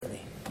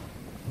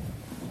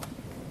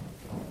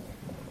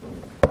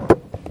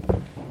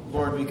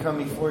Lord, we come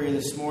before you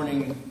this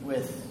morning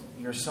with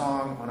your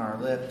song on our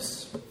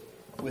lips,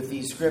 with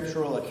these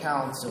scriptural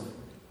accounts of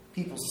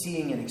people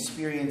seeing and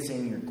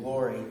experiencing your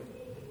glory.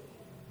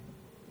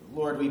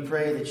 Lord, we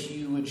pray that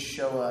you would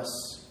show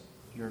us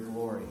your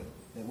glory,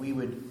 that we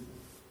would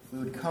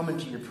come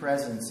into your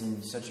presence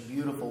in such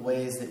beautiful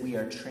ways that we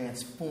are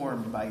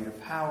transformed by your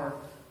power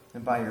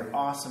and by your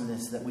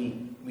awesomeness, that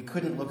we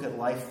couldn't look at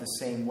life the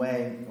same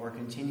way or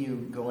continue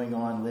going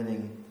on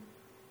living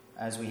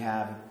as we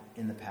have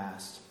in the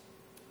past.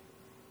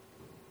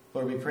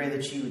 Lord, we pray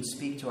that you would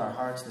speak to our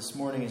hearts this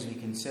morning as we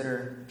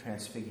consider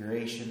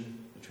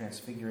Transfiguration, the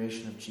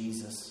Transfiguration of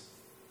Jesus.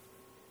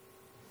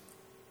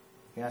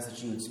 We ask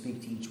that you would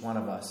speak to each one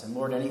of us. And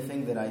Lord,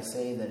 anything that I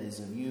say that is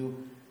of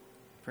you,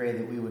 pray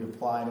that we would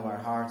apply to our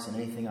hearts, and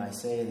anything I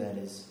say that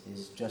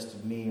is just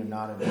of me or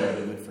not of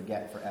you, we would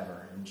forget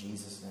forever. In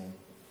Jesus' name,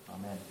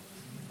 amen.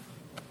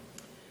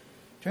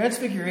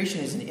 Transfiguration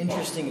is an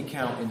interesting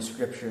account in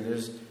Scripture.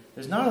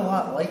 There's not a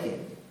lot like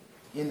it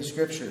in the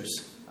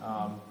Scriptures.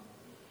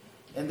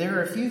 And there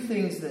are a few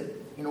things that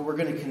we're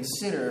going to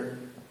consider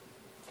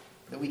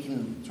that we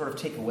can sort of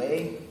take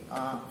away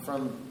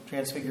from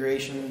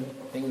Transfiguration,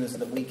 things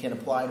that we can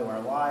apply to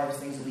our lives,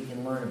 things that we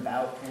can learn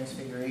about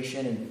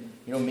Transfiguration,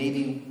 and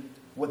maybe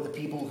what the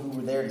people who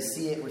were there to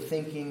see it were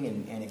thinking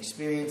and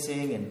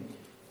experiencing. And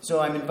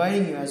so I'm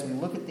inviting you, as we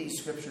look at these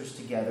scriptures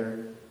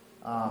together,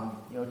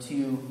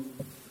 to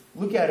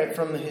look at it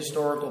from the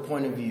historical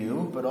point of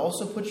view, but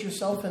also put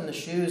yourself in the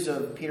shoes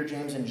of Peter,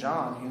 James, and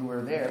John, who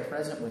were there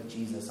present with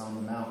Jesus on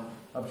the Mount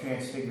of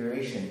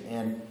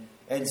Transfiguration,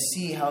 and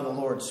see how the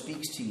Lord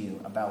speaks to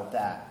you about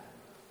that.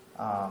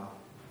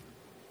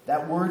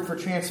 That word for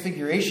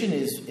transfiguration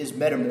is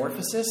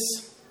metamorphosis,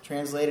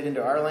 translated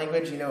into our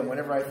language.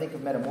 Whenever I think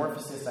of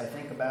metamorphosis, I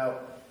think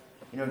about,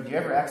 do you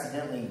ever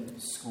accidentally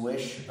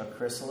squish a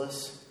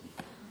chrysalis?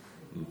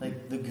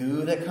 Like the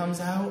goo that comes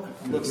out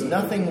looks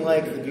nothing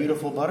like the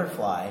beautiful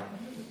butterfly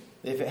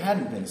if it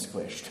hadn't been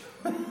squished.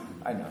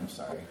 I know, I'm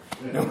sorry.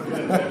 No.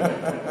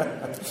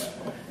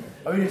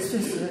 I mean, it's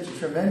just such a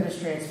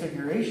tremendous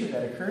transfiguration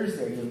that occurs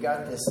there. You've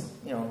got this,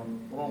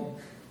 little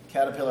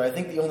caterpillar. I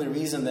think the only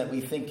reason that we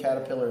think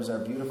caterpillars are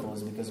beautiful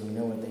is because we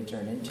know what they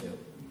turn into.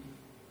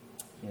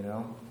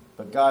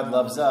 But God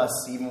loves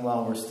us even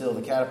while we're still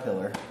the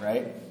caterpillar,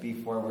 right?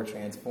 Before we're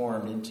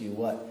transformed into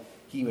what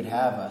He would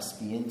have us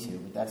be into.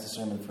 But that's a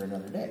sermon for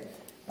another day.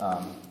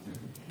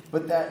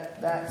 But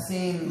that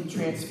same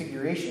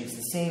transfiguration, it's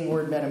the same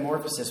word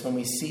metamorphosis when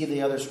we see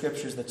the other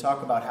scriptures that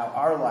talk about how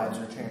our lives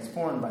are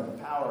transformed by the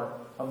power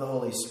of the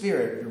Holy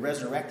Spirit, the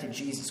resurrected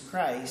Jesus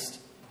Christ.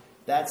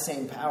 That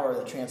same power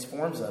that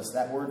transforms us,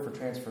 that word for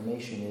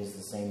transformation is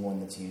the same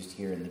one that's used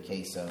here in the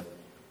case of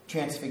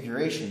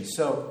transfiguration.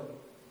 So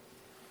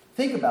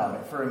think about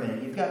it for a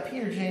minute. You've got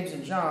Peter, James,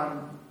 and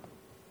John.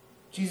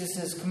 Jesus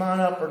says, come on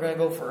up, we're going to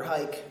go for a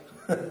hike.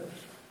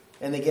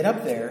 And they get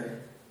up there,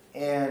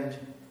 and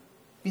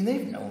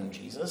they've known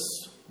Jesus.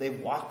 They've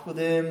walked with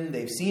him.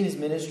 They've seen his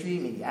ministry.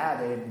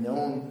 They've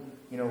known,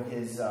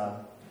 his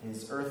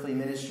earthly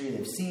ministry.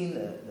 They've seen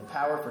the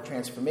power for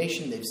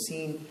transformation. They've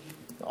seen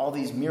all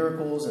these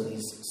miracles and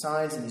these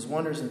signs and these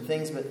wonders and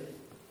things, but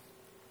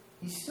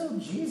he's still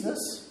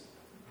Jesus.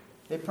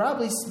 They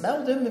probably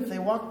smelled him if they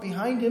walked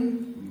behind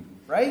him,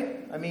 right?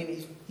 I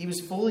mean, he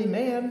was fully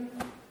man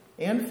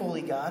and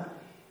fully God,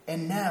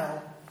 and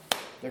now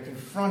they're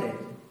confronted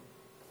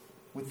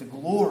with the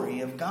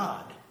glory of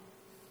God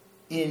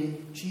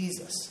in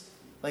Jesus.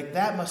 Like,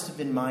 that must have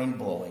been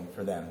mind-blowing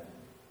for them.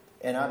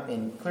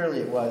 And clearly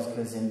it was,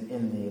 because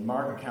in the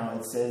Mark account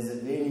it says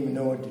that they didn't even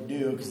know what to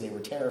do because they were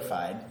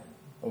terrified.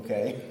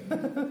 Okay.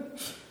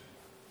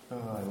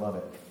 Oh, I love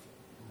it.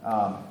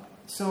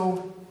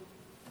 So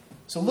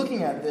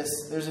looking at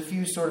this, there's a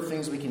few sort of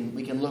things we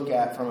can look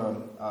at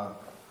from a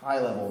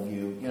high-level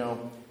view.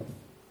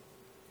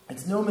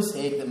 It's no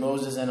mistake that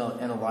Moses and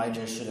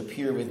Elijah should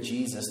appear with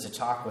Jesus to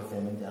talk with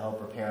him and to help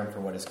prepare him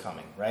for what is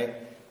coming, right?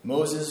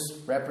 Moses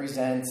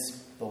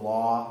represents the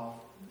law,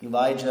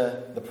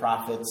 Elijah the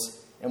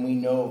prophets, and we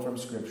know from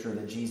Scripture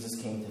that Jesus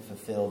came to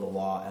fulfill the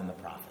law and the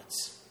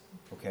prophets.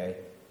 Okay?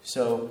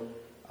 So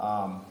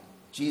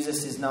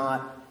Jesus is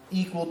not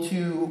equal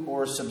to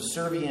or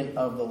subservient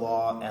of the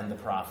law and the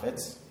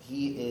prophets.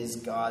 He is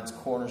God's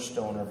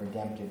cornerstone of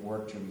redemptive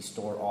work to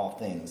restore all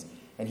things.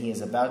 And he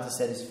is about to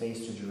set his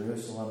face to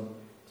Jerusalem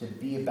to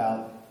be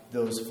about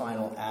those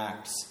final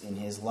acts in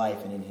his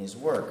life and in his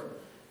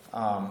work.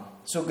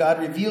 So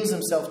God reveals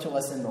himself to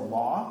us in the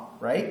law,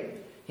 right?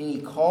 He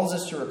calls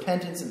us to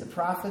repentance in the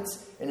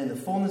prophets, and in the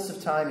fullness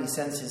of time he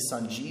sends his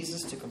son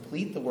Jesus to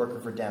complete the work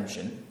of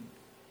redemption.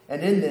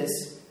 And in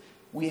this,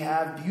 we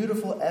have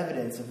beautiful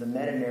evidence of the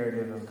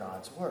meta-narrative of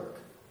God's work.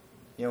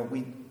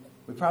 We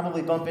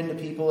probably bump into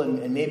people,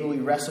 and maybe we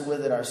wrestle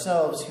with it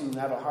ourselves, who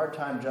have a hard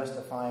time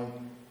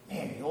justifying,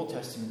 man, the Old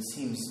Testament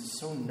seems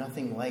so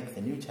nothing like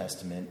the New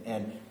Testament,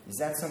 and is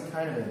that some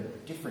kind of a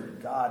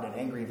different God, an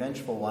angry,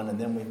 vengeful one, and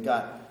then we've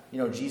got,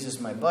 Jesus,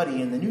 my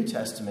buddy, in the New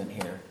Testament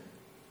here.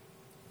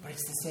 But But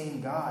it's the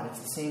same God.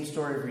 It's the same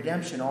story of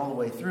redemption all the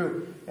way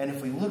through. And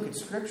if we look at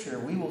Scripture,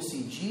 we will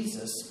see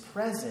Jesus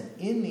present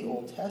in the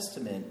Old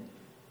Testament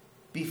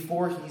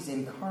before he's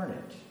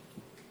incarnate.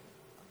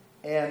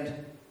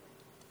 And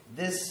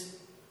this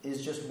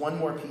is just one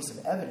more piece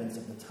of evidence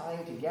of the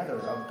tying together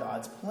of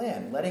God's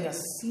plan, letting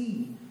us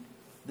see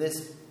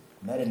this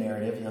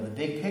meta-narrative, the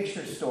big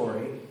picture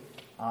story,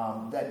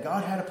 that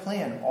God had a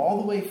plan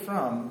all the way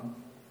from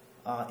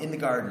in the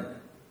garden,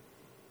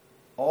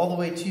 all the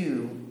way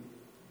to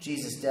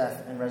Jesus'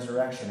 death and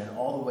resurrection, and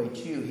all the way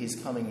to his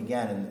coming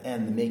again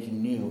and the making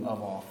new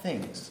of all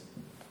things.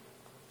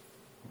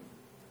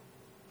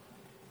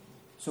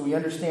 So we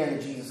understand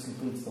that Jesus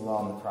completes the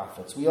law and the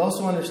prophets. We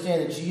also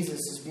understand that Jesus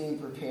is being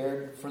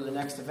prepared for the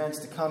next events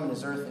to come in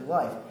his earthly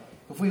life.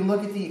 If we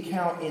look at the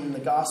account in the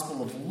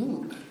Gospel of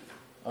Luke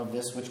of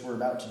this, which we're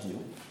about to do,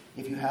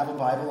 if you have a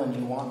Bible and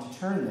you want to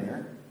turn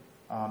there,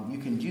 you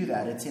can do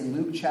that. It's in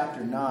Luke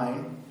chapter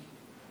 9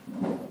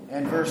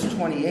 and verse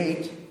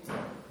 28.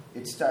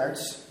 It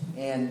starts,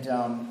 and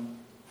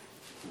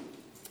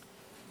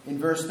in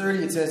verse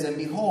 30 it says, "And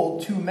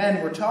behold, 2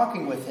 men were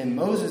talking with him,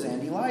 Moses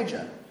and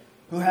Elijah,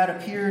 who had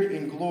appeared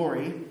in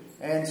glory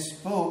and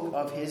spoke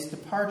of his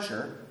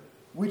departure,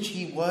 which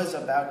he was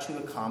about to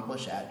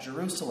accomplish at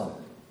Jerusalem."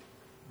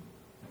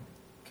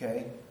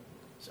 Okay?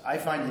 So I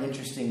find it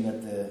interesting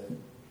that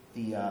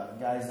the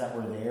guys that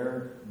were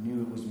there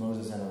knew it was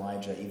Moses and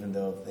Elijah, even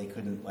though they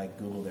couldn't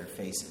Google their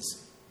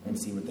faces and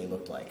see what they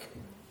looked like.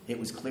 It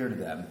was clear to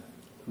them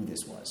who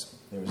this was.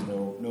 There was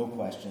no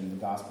question. The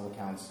gospel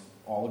accounts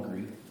all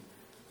agree,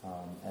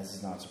 as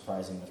is not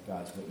surprising with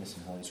God's witness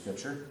in Holy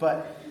Scripture.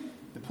 But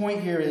the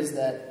point here is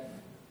that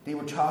they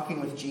were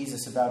talking with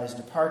Jesus about his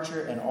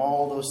departure and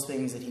all those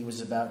things that he was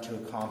about to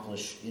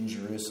accomplish in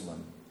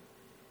Jerusalem.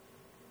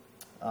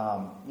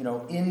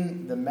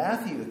 In the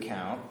Matthew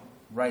account,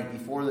 right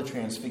before the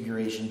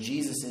Transfiguration,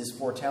 Jesus is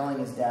foretelling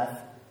his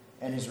death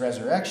and his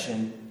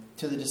resurrection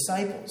to the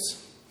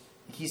disciples.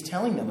 He's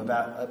telling them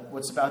about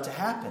what's about to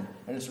happen.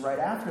 And it's right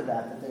after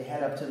that they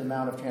head up to the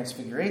Mount of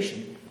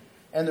Transfiguration.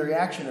 And the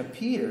reaction of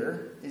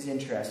Peter is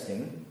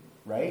interesting,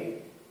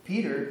 right?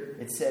 Peter,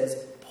 it says,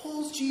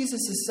 pulls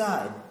Jesus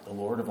aside, the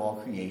Lord of all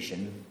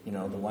creation, the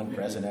one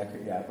present,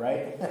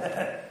 right?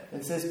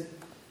 And says,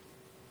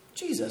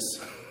 "Jesus,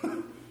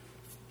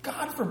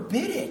 God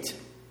forbid it.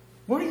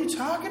 What are you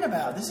talking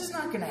about? This is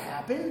not going to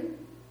happen."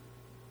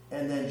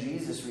 And then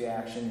Jesus'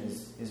 reaction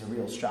is a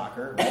real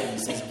shocker, right? He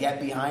says,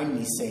 "Get behind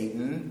me,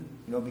 Satan,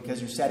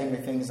 because you're setting your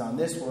things on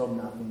this world,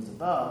 not things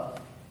above."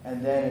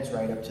 And then it's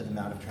right up to the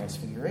Mount of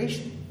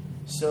Transfiguration.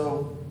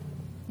 So,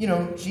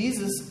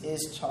 Jesus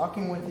is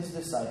talking with his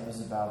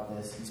disciples about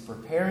this. He's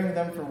preparing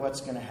them for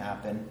what's going to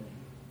happen.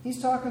 He's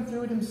talking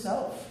through it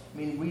himself.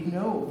 We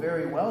know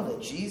very well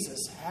that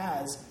Jesus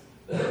has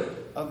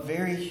a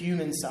very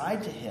human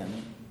side to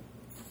him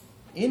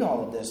in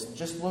all of this.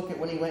 Just look at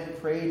when he went and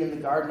prayed in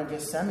the Garden of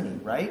Gethsemane,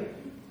 right?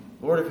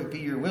 "Lord, if it be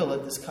your will,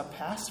 let this cup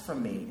pass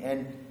from me."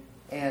 And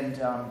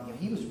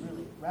he was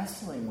really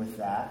wrestling with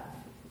that.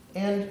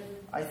 And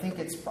I think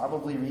it's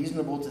probably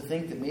reasonable to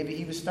think that maybe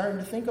he was starting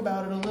to think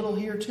about it a little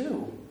here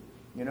too,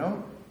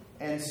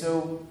 And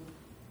so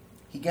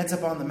he gets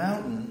up on the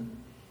mountain,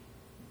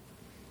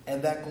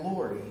 and that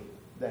glory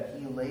that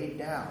he laid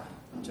down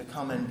to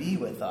come and be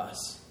with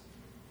us,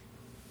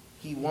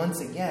 he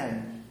once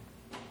again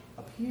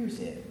appears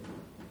in.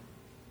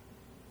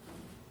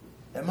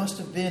 That must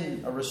have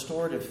been a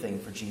restorative thing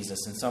for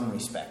Jesus in some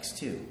respects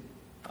too,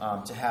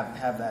 to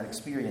have that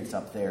experience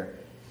up there.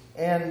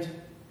 And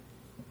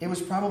it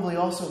was probably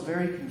also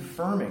very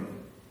confirming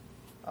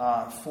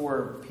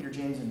for Peter,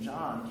 James, and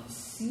John to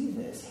see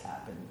this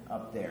happen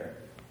up there.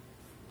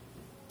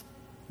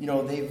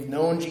 They've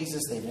known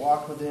Jesus, they've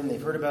walked with him,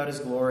 they've heard about his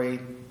glory,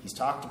 he's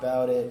talked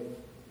about it,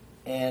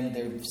 and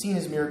they've seen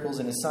his miracles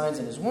and his signs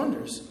and his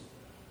wonders.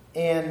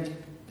 And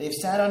they've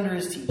sat under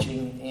his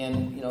teaching,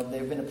 and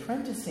they've been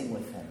apprenticing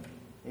with him.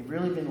 They've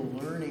really been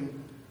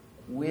learning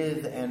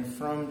with and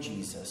from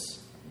Jesus.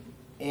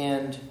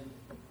 And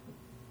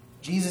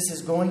Jesus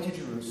is going to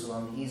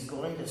Jerusalem. He's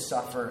going to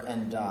suffer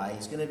and die.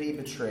 He's going to be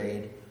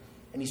betrayed.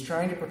 And he's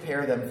trying to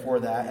prepare them for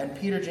that. And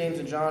Peter, James,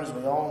 and John, as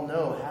we all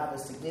know, have a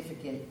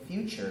significant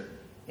future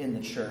in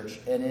the church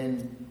and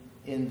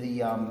in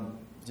the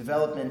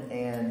development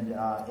and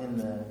in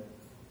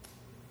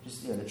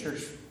the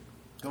church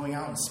going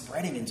out and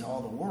spreading into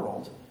all the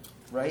world,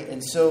 right?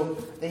 And so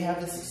they have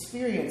this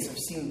experience of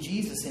seeing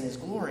Jesus in his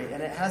glory,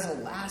 and it has a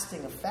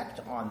lasting effect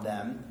on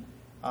them.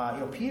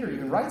 Peter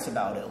even writes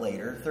about it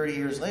later. 30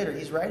 years later,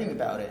 he's writing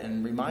about it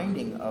and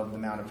reminding of the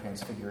Mount of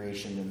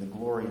Transfiguration and the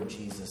glory of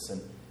Jesus.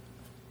 And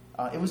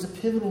it was a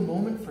pivotal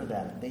moment for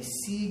them. They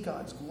see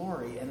God's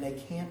glory, and they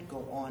can't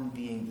go on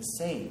being the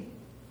same.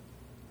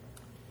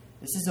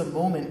 This is a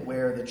moment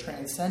where the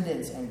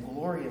transcendence and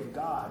glory of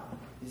God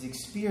is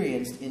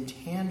experienced in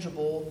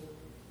tangible,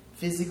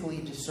 physically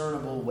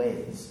discernible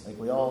ways.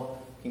 We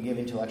all can give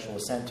intellectual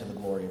assent to the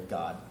glory of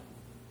God.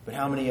 But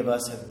how many of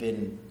us have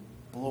been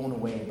blown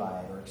away by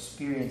it or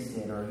experienced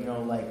it or,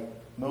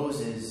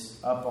 Moses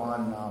up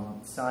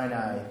on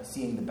Sinai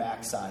seeing the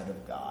backside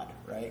of God,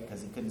 right?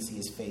 Because he couldn't see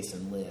his face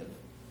and live.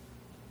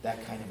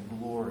 That kind of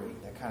glory,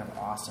 that kind of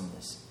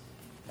awesomeness.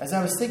 As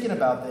I was thinking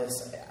about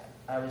this,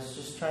 I was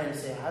just trying to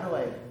say,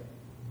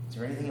 is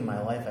there anything in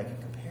my life I can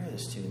compare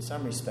this to in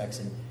some respects?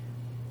 And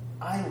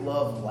I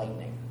love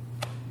lightning.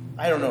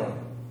 I don't know.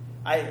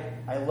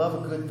 I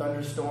love a good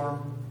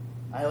thunderstorm.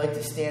 I like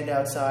to stand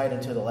outside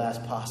until the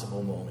last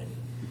possible moment.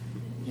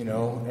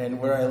 And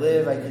where I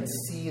live, I can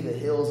see the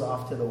hills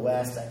off to the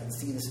west. I can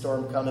see the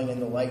storm coming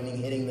and the lightning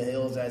hitting the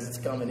hills as it's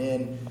coming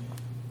in.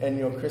 And,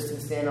 Kristen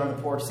standing on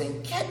the porch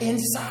saying, "Get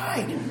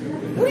inside!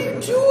 What are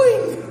you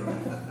doing?"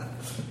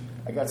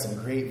 I got some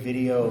great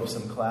video of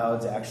some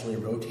clouds actually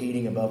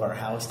rotating above our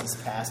house this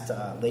past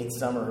late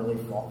summer, early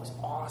fall. It was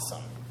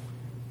awesome.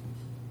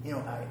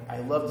 I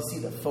love to see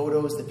the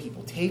photos that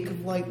people take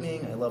of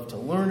lightning. I love to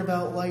learn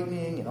about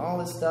lightning and all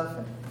this stuff.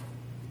 And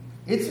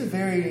it's a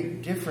very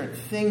different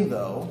thing,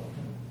 though,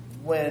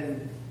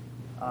 when,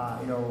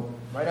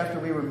 right after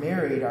we were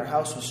married, our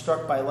house was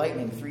struck by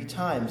lightning 3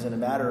 times in a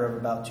matter of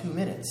about 2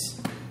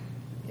 minutes.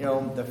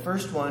 The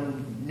first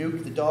one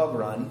nuked the dog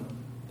run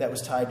that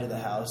was tied to the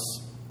house.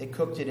 It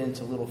cooked it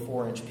into little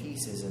 4-inch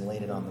pieces and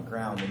laid it on the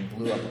ground and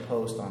blew up a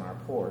post on our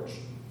porch.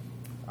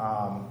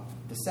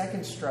 The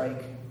second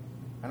strike,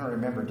 I don't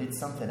remember, did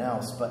something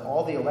else, but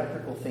all the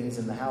electrical things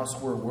in the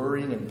house were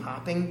whirring and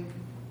popping.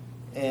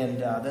 And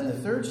then the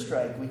third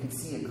strike, we could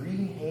see a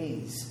green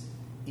haze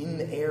in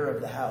the air of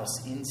the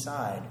house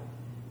inside.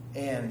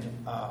 And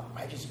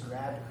I just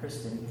grabbed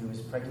Kristen, who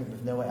was pregnant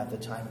with Noah at the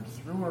time, and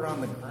threw her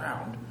on the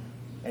ground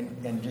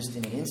and just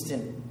in an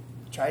instant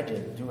tried to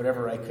do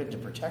whatever I could to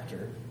protect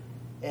her.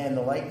 And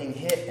the lightning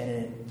hit, and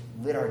it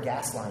lit our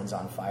gas lines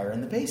on fire in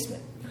the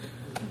basement.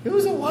 It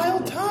was a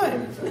wild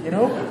time,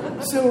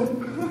 So,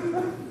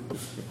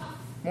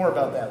 more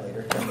about that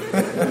later.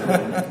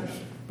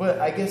 But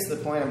I guess the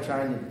point I'm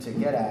trying to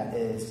get at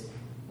is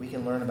we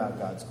can learn about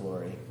God's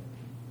glory.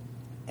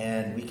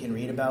 And we can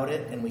read about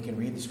it, and we can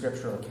read the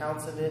scriptural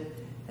accounts of it,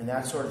 and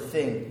that sort of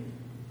thing.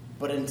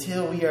 But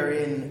until we are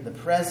in the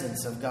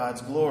presence of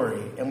God's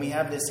glory, and we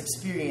have this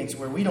experience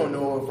where we don't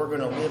know if we're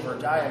going to live or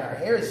die, and our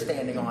hair is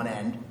standing on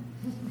end,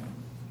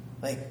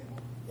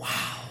 wow.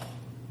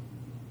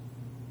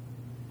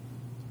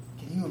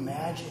 Can you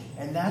imagine?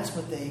 And that's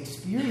what they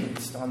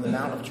experienced on the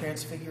Mount of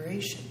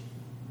Transfiguration.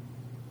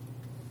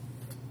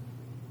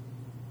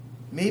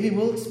 Maybe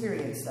we'll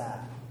experience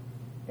that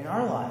in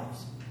our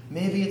lives.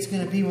 Maybe it's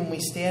going to be when we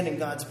stand in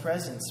God's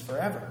presence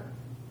forever.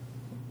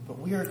 But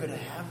we are going to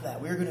have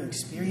that. We are going to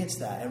experience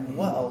that. And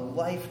what a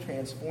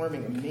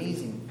life-transforming,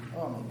 amazing,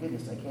 oh my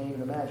goodness, I can't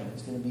even imagine.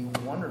 It's going to be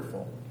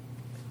wonderful.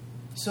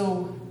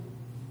 So,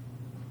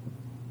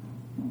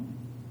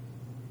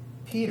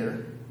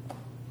 Peter,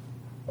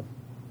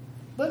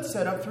 let's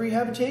set up 3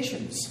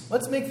 habitations.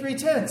 Let's make 3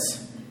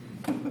 tents.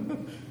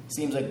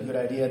 Seems like a good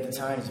idea at the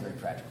time. He's a very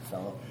practical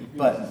fellow.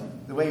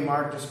 But the way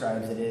Mark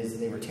describes it is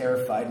they were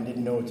terrified and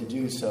didn't know what to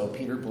do, so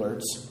Peter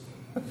blurts.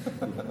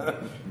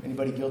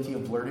 Anybody guilty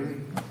of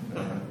blurting?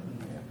 Yeah.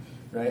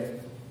 Right?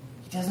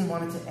 He doesn't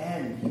want it to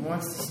end. He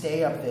wants to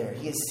stay up there.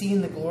 He has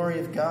seen the glory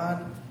of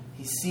God.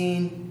 He's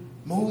seen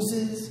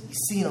Moses. He's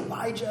seen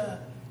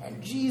Elijah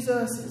and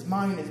Jesus. His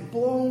mind is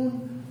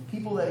blown.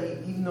 People that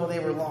even though they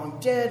were long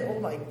dead, oh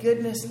my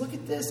goodness, look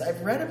at this.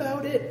 I've read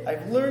about it.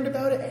 I've learned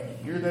about it.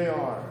 And here they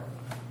are.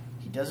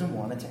 He doesn't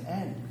want it to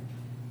end.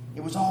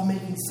 It was all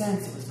making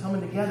sense. It was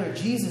coming together.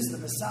 Jesus, the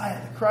Messiah,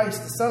 the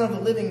Christ, the Son of the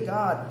living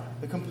God,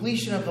 the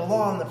completion of the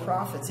law and the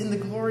prophets in the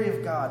glory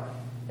of God.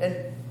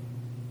 And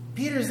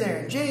Peter's there,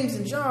 and James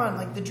and John,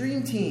 like the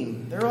dream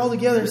team. They're all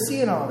together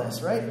seeing all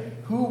this, right?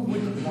 Who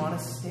wouldn't want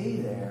to stay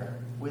there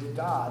with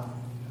God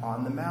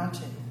on the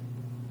mountain?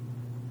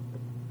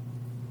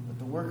 But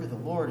the work of the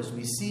Lord, as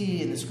we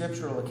see in the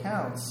scriptural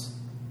accounts,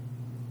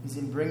 is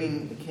in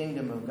bringing the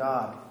kingdom of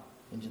God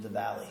into the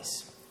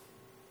valleys.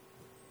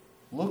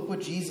 Look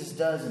what Jesus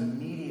does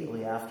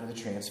immediately after the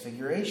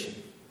Transfiguration.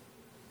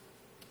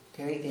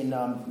 Okay, in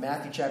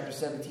Matthew chapter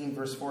 17,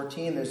 verse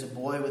 14, there's a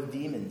boy with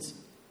demons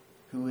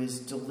who is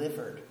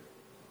delivered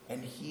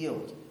and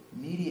healed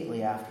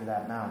immediately after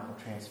that Mount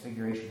of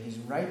Transfiguration. He's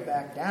right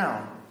back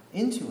down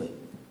into it.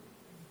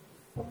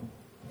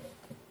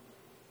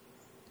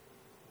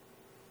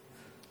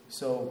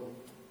 So,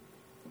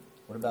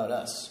 what about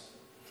us?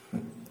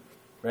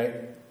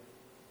 Right?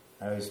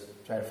 I always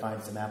try to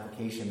find some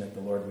application that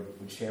the Lord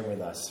would share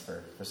with us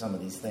for some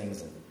of these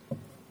things.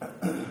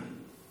 And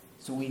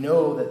so we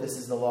know that this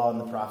is the law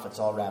and the prophets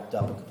all wrapped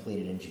up and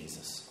completed in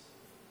Jesus.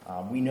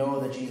 We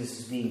know that Jesus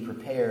is being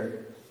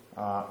prepared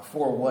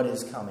for what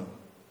is coming.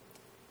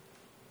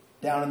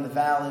 Down in the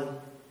valley,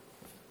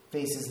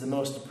 faces the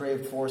most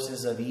depraved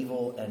forces of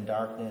evil and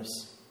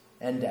darkness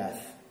and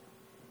death.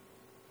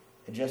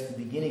 And just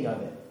the beginning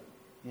of it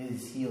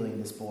is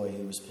healing this boy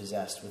who was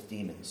possessed with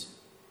demons.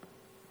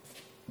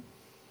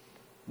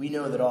 We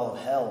know that all of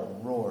hell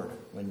roared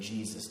when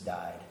Jesus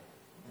died.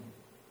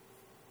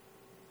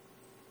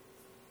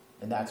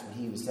 And that's what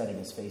he was setting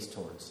his face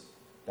towards.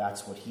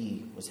 That's what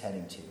he was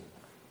heading to.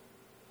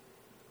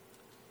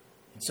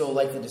 So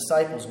like the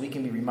disciples, we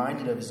can be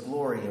reminded of his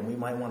glory, and we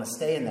might want to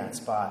stay in that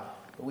spot,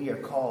 but we are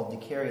called to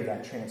carry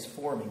that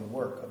transforming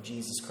work of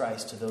Jesus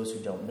Christ to those who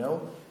don't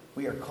know.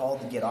 We are called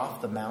to get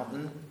off the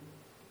mountain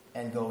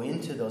and go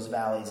into those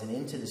valleys and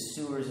into the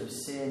sewers of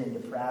sin and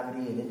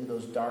depravity and into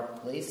those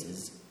dark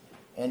places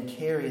and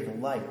carry the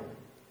light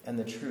and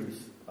the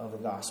truth of the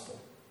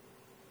gospel,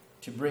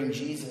 to bring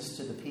Jesus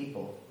to the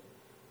people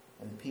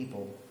and the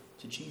people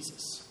to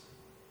Jesus.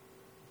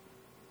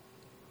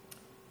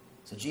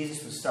 So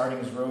Jesus was starting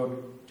his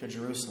road to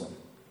Jerusalem.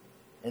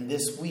 And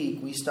this week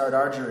we start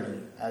our journey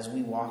as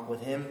we walk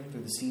with him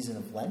through the season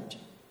of Lent.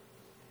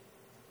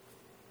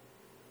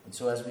 And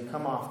so as we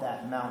come off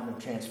that mountain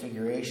of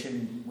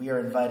transfiguration, we are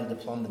invited to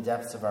plumb the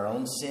depths of our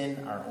own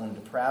sin, our own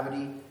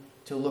depravity,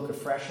 to look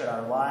afresh at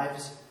our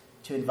lives,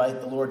 to invite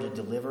the Lord to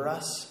deliver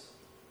us,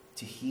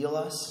 to heal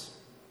us,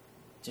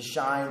 to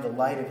shine the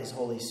light of his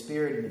Holy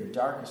Spirit into the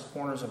darkest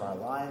corners of our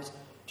lives,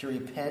 to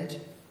repent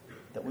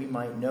that we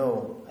might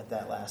know at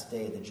that last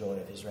day the joy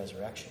of his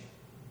resurrection,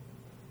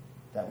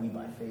 that we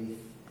by faith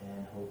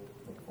and hope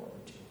look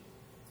forward to.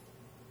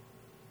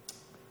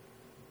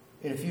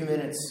 In a few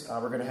minutes,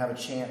 we're going to have a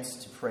chance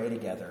to pray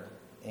together.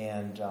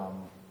 And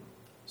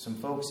some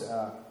folks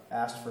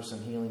asked for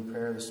some healing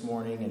prayer this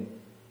morning,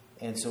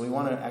 and so we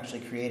want to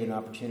actually create an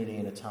opportunity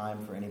and a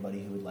time for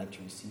anybody who would like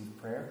to receive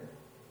prayer.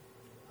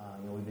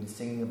 We've been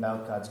singing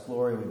about God's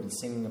glory. We've been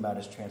singing about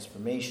his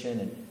transformation,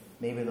 and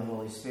maybe the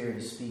Holy Spirit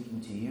is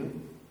speaking to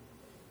you.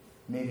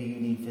 Maybe you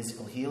need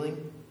physical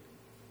healing.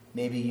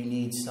 Maybe you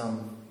need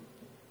some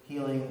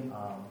healing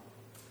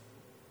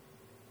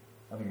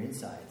of your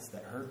insides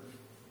that hurt.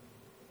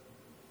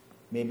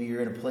 Maybe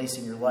you're in a place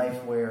in your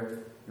life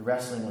where you're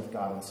wrestling with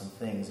God on some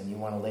things and you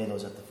want to lay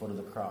those at the foot of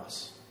the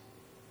cross.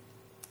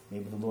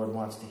 Maybe the Lord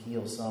wants to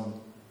heal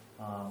some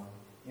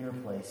inner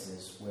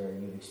places where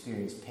you've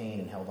experienced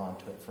pain and held on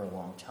to it for a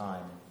long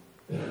time.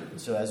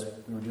 And so as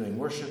we were doing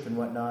worship and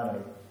whatnot, I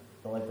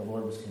felt like the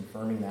Lord was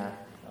confirming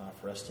that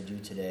for us to do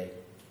today.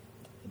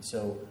 And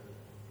so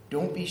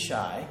don't be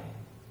shy.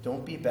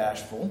 Don't be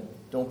bashful.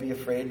 Don't be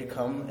afraid to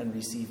come and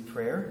receive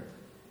prayer.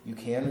 You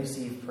can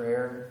receive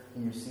prayer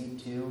in your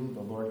seat too.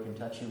 The Lord can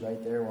touch you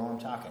right there while I'm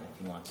talking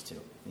if he wants to,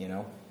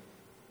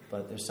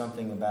 But there's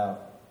something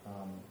about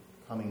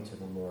coming to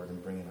the Lord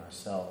and bringing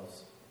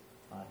ourselves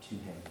to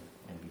him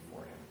and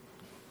before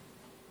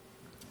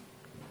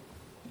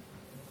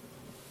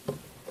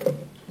him.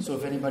 So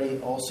if anybody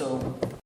also